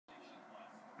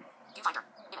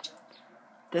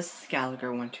This is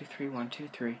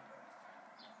Gallagher123123,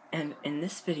 and in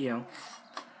this video,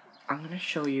 I'm going to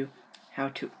show you how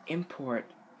to import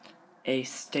a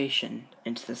station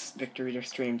into this Victor Reader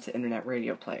Streams internet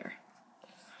radio player.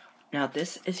 Now,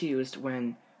 this is used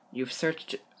when you've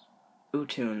searched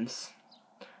uTunes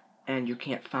and you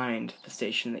can't find the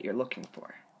station that you're looking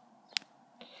for.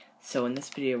 So in this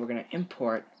video, we're going to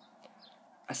import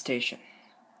a station.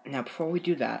 Now, before we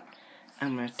do that,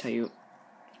 I'm going to tell you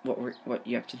what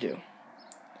you have to do.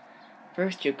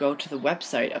 First, you go to the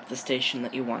website of the station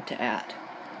that you want to add.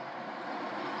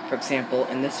 For example,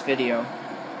 in this video,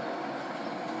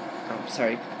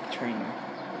 sorry, train there,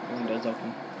 the window's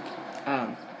open.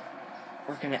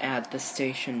 We're going to add the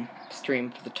station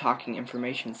stream for the Talking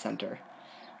Information Center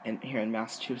here in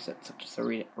Massachusetts, which is a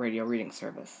radio reading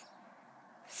service.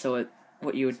 So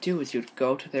what you would do is you would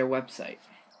go to their website,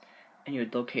 and you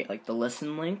would locate like the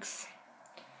listen links,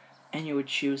 and you would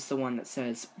choose the one that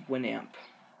says Winamp.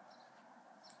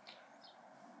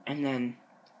 And then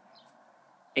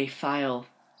a file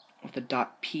with a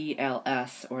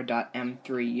 .pls or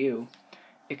 .m3u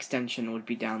extension would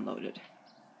be downloaded.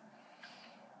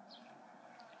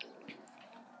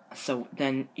 So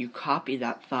then you copy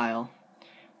that file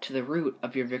to the root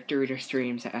of your Victor Reader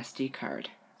Streams SD card.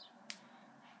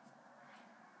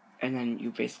 And then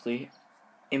you basically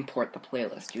import the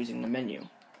playlist using the menu.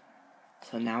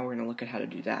 So now we're going to look at how to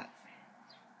do that.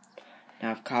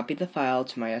 Now I've copied the file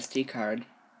to my SD card,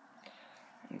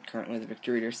 and currently the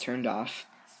Victor Reader is turned off.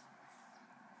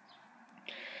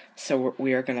 So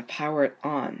we are going to power it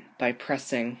on by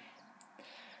pressing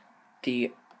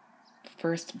the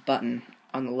first button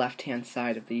on the left-hand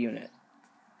side of the unit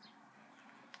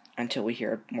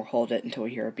we'll hold it until we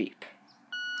hear a beep.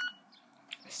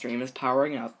 The stream is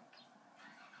powering up.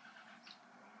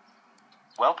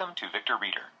 Welcome to Victor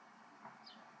Reader.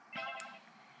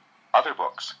 Other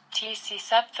books. TC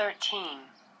Sub 13.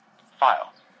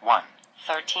 File 1.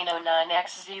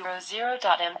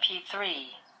 1309x00.mp3.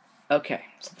 Okay,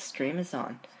 so the stream is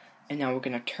on, and now we're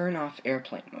going to turn off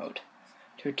airplane mode.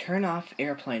 To turn off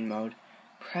airplane mode,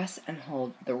 press and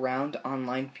hold the round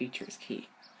online features key,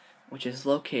 which is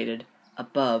located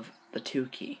above the 2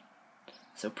 key.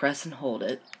 So press and hold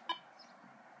it.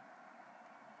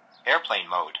 Airplane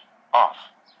mode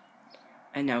off.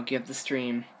 And now give the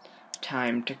stream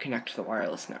time to connect to the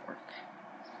wireless network.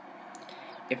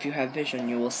 If you have vision,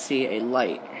 you will see a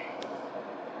light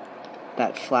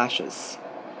that flashes,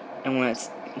 and when it's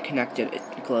connected, it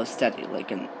glows steady,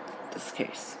 like in this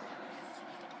case.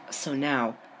 So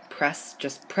now,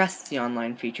 just press the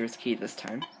online features key this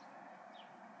time.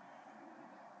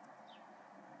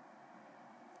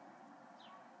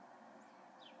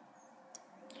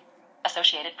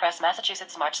 Associated Press,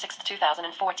 Massachusetts, March 6,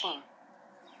 2014.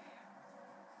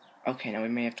 Okay, now we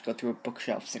may have to go through a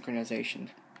bookshelf synchronization.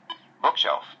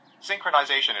 Bookshelf.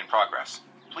 Synchronization in progress.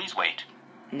 Please wait.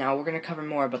 Now we're going to cover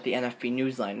more about the NFB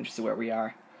Newsline, which is where we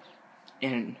are,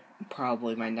 in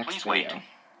probably my next video. Wait.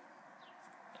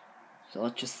 So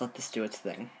let's just let this do its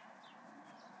thing.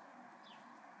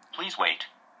 Please wait.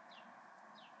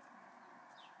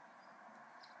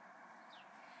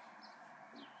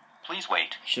 Please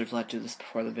wait. Should have let do this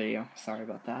before the video. Sorry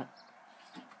about that.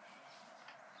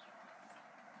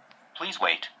 Please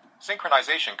wait.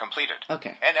 Synchronization completed.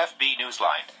 Okay. NFB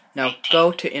Newsline. Now 18.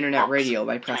 go to Internet Books. Radio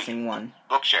by pressing 3. 1.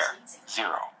 Bookshare.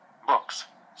 0. Books.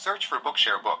 Search for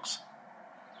Bookshare books.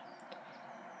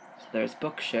 So there's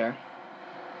Bookshare.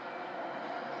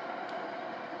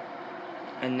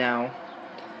 And now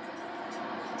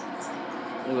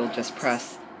we'll just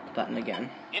press the button again.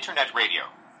 Internet Radio.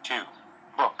 2.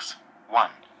 Books.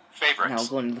 1. Favorites. Now we'll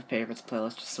go into the favorites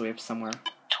playlist just so we have somewhere.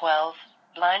 12.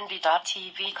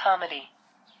 Blindly.tv comedy.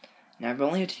 Now I've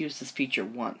only had to use this feature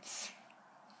once.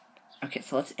 Okay,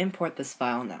 so let's import this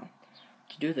file now.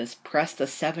 To do this, press the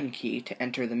 7 key to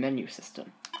enter the menu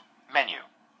system. Menu.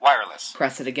 Wireless.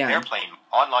 Press it again. Airplane.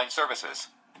 Online services.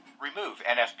 Remove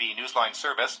NFB Newsline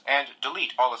service and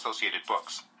delete all associated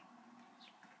books.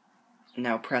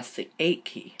 Now press the 8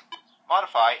 key.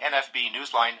 Modify NFB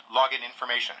Newsline login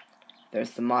information.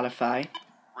 There's the modify.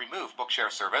 Remove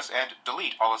Bookshare service and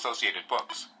delete all associated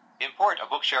books. Import a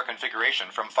Bookshare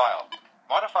configuration from file.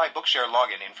 Modify Bookshare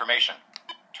login information.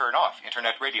 Turn off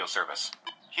Internet Radio service.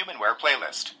 Humanware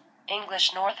playlist.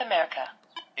 English North America.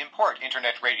 Import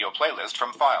Internet Radio playlist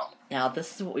from file. Now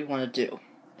this is what we want to do.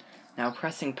 Now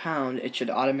pressing pound, it should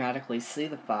automatically see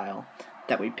the file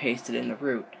that we pasted in the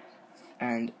root,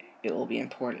 and it will be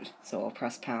imported. So I'll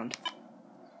press pound.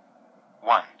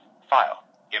 1. File.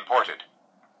 Imported.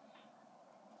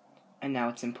 And now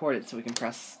it's imported, so we can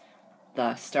press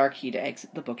the star key to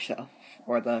exit the bookshelf,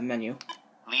 or the menu.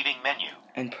 Main menu.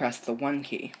 And press the 1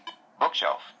 key.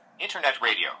 Bookshelf. Internet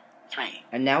radio. 3.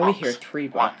 And now we hear 3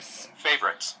 books. 1.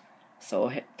 Favorites. So we'll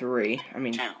hit 3. 2.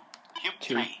 Cube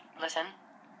 2. 3. Listen.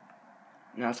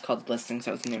 Now it's called listing,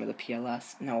 so it's the name of the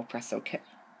PLS. Now we'll press OK.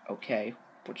 OK,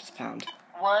 which is found.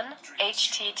 1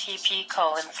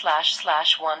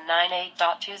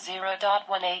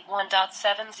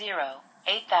 http://198.20.181.70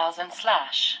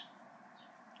 8000/.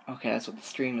 Okay, that's what the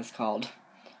stream is called.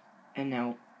 And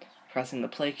now pressing the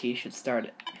play key should start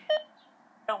it.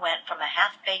 Went from a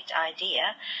half-baked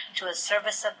idea to a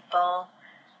service able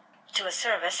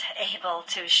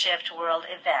to shift world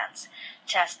events,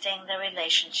 testing the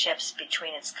relationships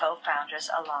between its co-founders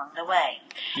along the way.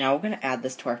 Now we're going to add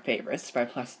this to our favorites by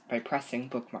pressing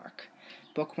bookmark.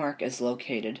 Bookmark is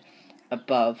located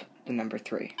above the number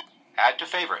 3. Add to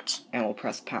favorites. And we'll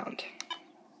press pound.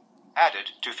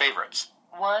 Added to favorites.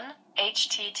 1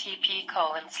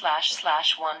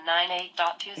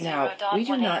 http://198.20.181.70 Now, we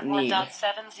do not need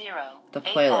the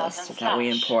playlist that we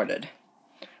imported.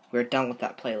 We're done with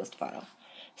that playlist file.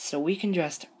 So we can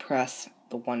just press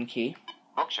the 1 key.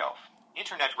 Bookshelf.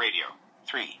 Internet radio.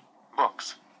 3.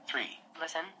 Books. 3.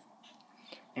 Listen.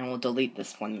 And we'll delete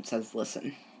this one that says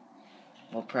listen.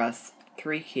 We'll press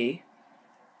 3 key.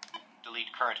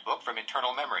 Delete current book from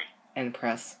internal memory. And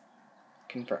press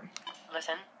confirm.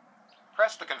 Listen.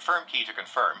 Press the confirm key to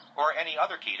confirm, or any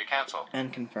other key to cancel.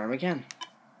 And confirm again.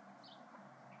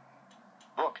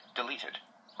 Book deleted.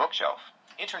 Bookshelf.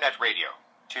 Internet radio.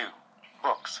 2.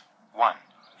 Books. 1.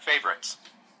 Favorites.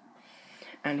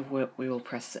 And we will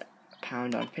press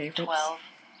pound on favorites. 12.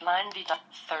 Line D.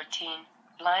 13.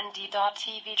 Line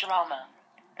D.TV drama.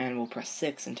 And we'll press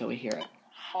 6 until we hear it.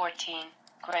 14.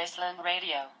 Graceland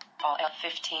Radio. All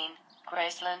F15.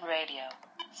 Graceland Radio.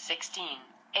 16.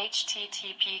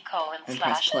 http:// And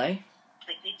press play.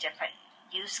 Completely different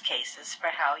use cases for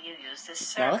how you use this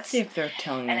service. Now let's see if they're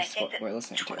telling And I us think what that we're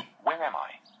listening to. Where am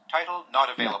I? Title not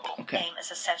available. Okay. Name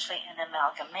is essentially an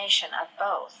amalgamation of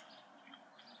both.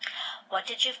 What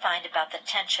did you find about the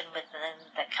tension within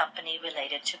the company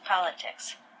related to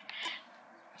politics?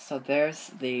 So there's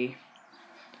the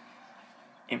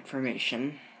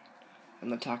information from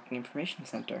the Talking Information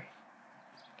Center.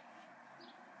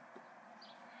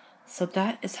 So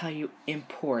that is how you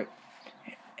import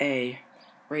a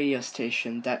radio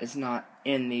station that is not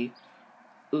in the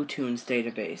uTunes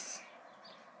database.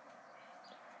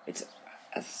 It's,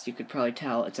 as you could probably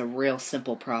tell, it's a real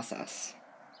simple process.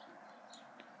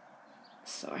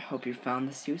 So I hope you found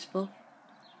this useful.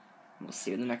 We'll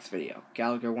see you in the next video.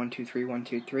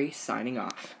 Gallagher123123 signing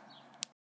off.